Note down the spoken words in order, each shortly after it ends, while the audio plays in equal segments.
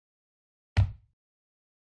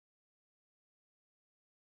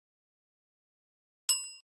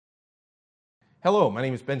Hello, my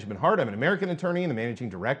name is Benjamin Hart. I'm an American attorney and the managing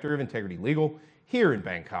director of Integrity Legal here in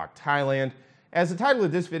Bangkok, Thailand. As the title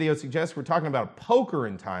of this video suggests, we're talking about poker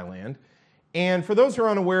in Thailand. And for those who are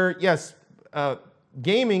unaware, yes,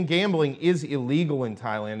 gambling is illegal in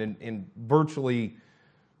Thailand in virtually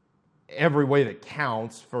every way that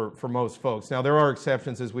counts for most folks. Now, there are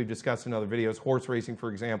exceptions, as we've discussed in other videos. Horse racing, for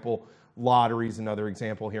example, lottery is another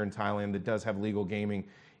example here in Thailand that does have legal gaming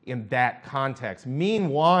in that context.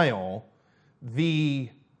 Meanwhile, the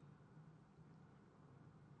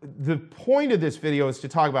point of this video is to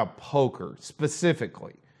talk about poker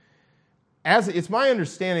specifically. As it's my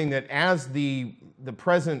understanding that as the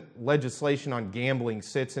present legislation on gambling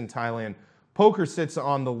sits in Thailand, poker sits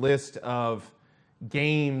on the list of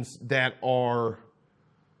games that are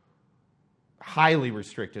highly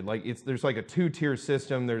restricted. Like there's like a two-tier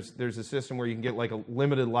system. There's a system where you can get like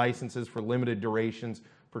limited licenses for limited durations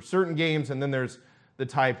for certain games, and then there's the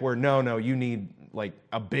type where no, you need like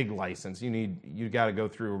a big license. You got to go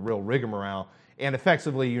through a real rigmarole, and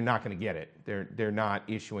effectively you're not going to get it. They're not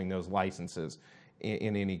issuing those licenses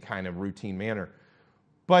in any kind of routine manner.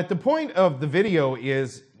 But the point of the video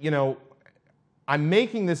is, I'm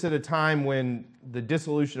making this at a time when the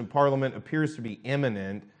dissolution of Parliament appears to be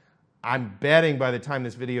imminent. I'm betting by the time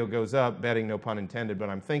this video goes up, betting no pun intended, but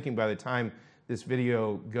I'm thinking by the time this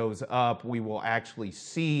video goes up, we will actually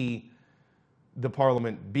see the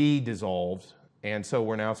Parliament be dissolved. And so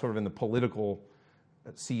we're now sort of in the political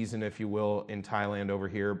season, if you will, in Thailand over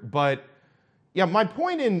here. But yeah, my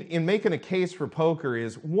point in making a case for poker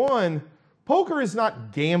is, one, poker is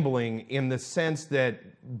not gambling in the sense that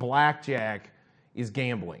blackjack is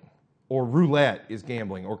gambling, or roulette is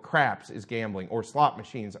gambling, or craps is gambling, or slot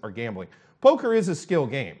machines are gambling. Poker is a skill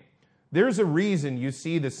game. There's a reason you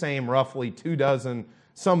see the same roughly 24,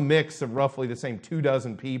 some mix of roughly the same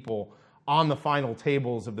 24 people on the final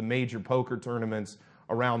tables of the major poker tournaments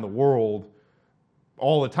around the world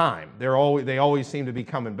all the time. They always seem to be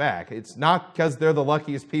coming back. It's not because they're the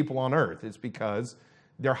luckiest people on earth. It's because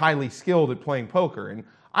they're highly skilled at playing poker. And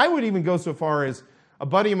I would even go so far as a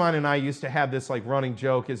buddy of mine and I used to have this like running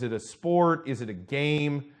joke. Is it a sport? Is it a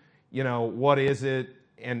game? What is it?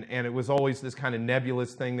 And it was always this kind of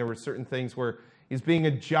nebulous thing. There were certain things where, is being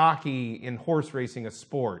a jockey in horse racing a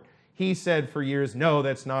sport? He said for years, no,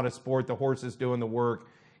 that's not a sport. The horse is doing the work.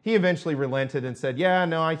 He eventually relented and said, yeah,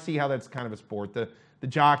 no, I see how that's kind of a sport. The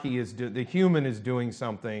jockey the human is doing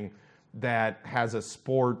something that has a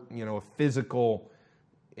sport, a physical,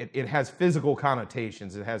 it has physical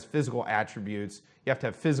connotations. It has physical attributes. You have to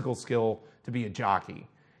have physical skill to be a jockey,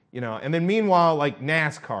 And then meanwhile, like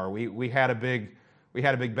NASCAR, we had a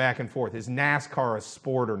big back and forth. Is NASCAR a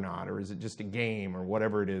sport or not? Or is it just a game or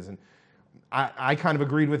whatever it is? And I kind of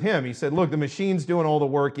agreed with him. He said, look, the machine's doing all the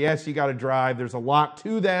work. Yes, you got to drive. There's a lot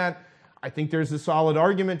to that. I think there's a solid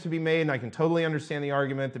argument to be made, and I can totally understand the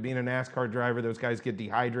argument that being a NASCAR driver, those guys get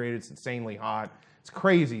dehydrated. It's insanely hot. It's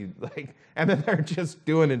crazy. And then they're just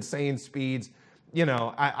doing insane speeds.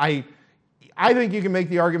 I think you can make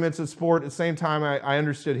the arguments of sport. At the same time, I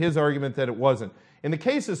understood his argument that it wasn't. In the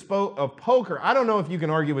case of poker, I don't know if you can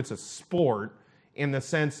argue it's a sport in the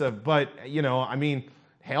sense of, but,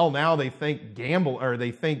 hell, now they think games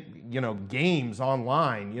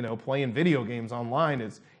online, playing video games online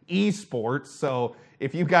is esports. So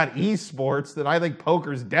if you've got esports, then I think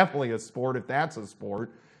poker is definitely a sport if that's a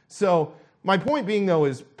sport. So my point being, though,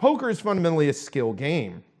 is poker is fundamentally a skill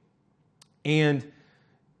game. And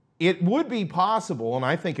it would be possible, and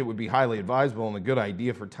I think it would be highly advisable and a good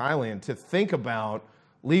idea for Thailand to think about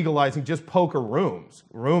legalizing just poker rooms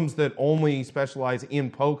that only specialize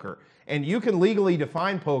in poker. And you can legally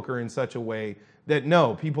define poker in such a way that,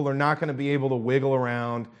 no, people are not going to be able to wiggle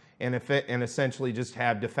around and essentially just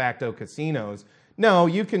have de facto casinos. No,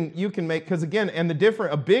 you can make, because again, and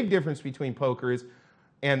a big difference between poker is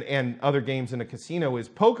and other games in a casino is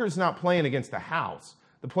poker's not playing against the house.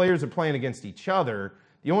 The players are playing against each other.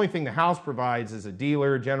 The only thing the house provides is a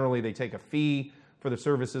dealer. Generally, they take a fee for the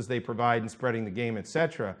services they provide in spreading the game,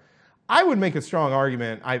 etc. I would make a strong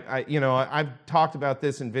argument. I've talked about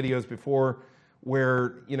this in videos before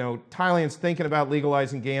where, Thailand's thinking about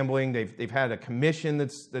legalizing gambling. They've had a commission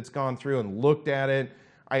that's gone through and looked at it.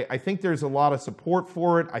 I think there's a lot of support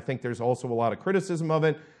for it. I think there's also a lot of criticism of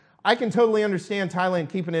it. I can totally understand Thailand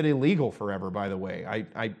keeping it illegal forever, by the way.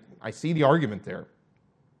 I see the argument there.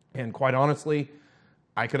 And quite honestly,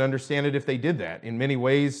 I could understand it if they did that. In many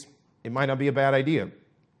ways, it might not be a bad idea.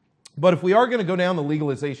 But if we are going to go down the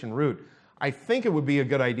legalization route, I think it would be a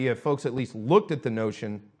good idea if folks at least looked at the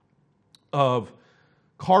notion of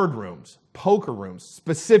card rooms, poker rooms,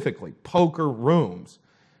 specifically poker rooms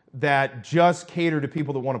that just cater to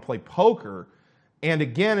people that want to play poker, And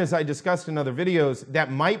again, as I discussed in other videos,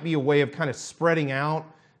 that might be a way of kind of spreading out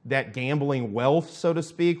that gambling wealth, so to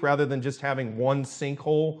speak, rather than just having one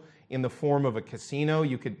sinkhole in the form of a casino.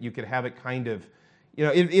 You could have it kind of, you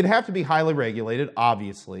know, it'd have to be highly regulated,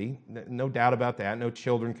 obviously, no doubt about that. No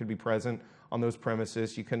children could be present on those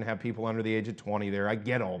premises. You couldn't have people under the age of 20 there. I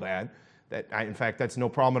get all that. In fact, that's no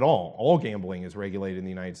problem at all. All gambling is regulated in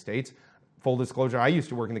the United States. Full disclosure, I used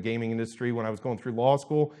to work in the gaming industry when I was going through law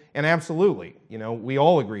school, and absolutely, you know, we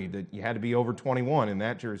all agreed that you had to be over 21 in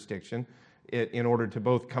that jurisdiction in order to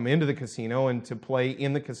both come into the casino and to play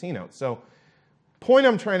in the casino. So, point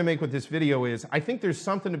I'm trying to make with this video is, I think there's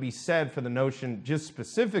something to be said for the notion just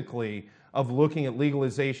specifically of looking at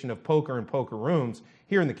legalization of poker and poker rooms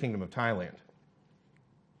here in the Kingdom of Thailand.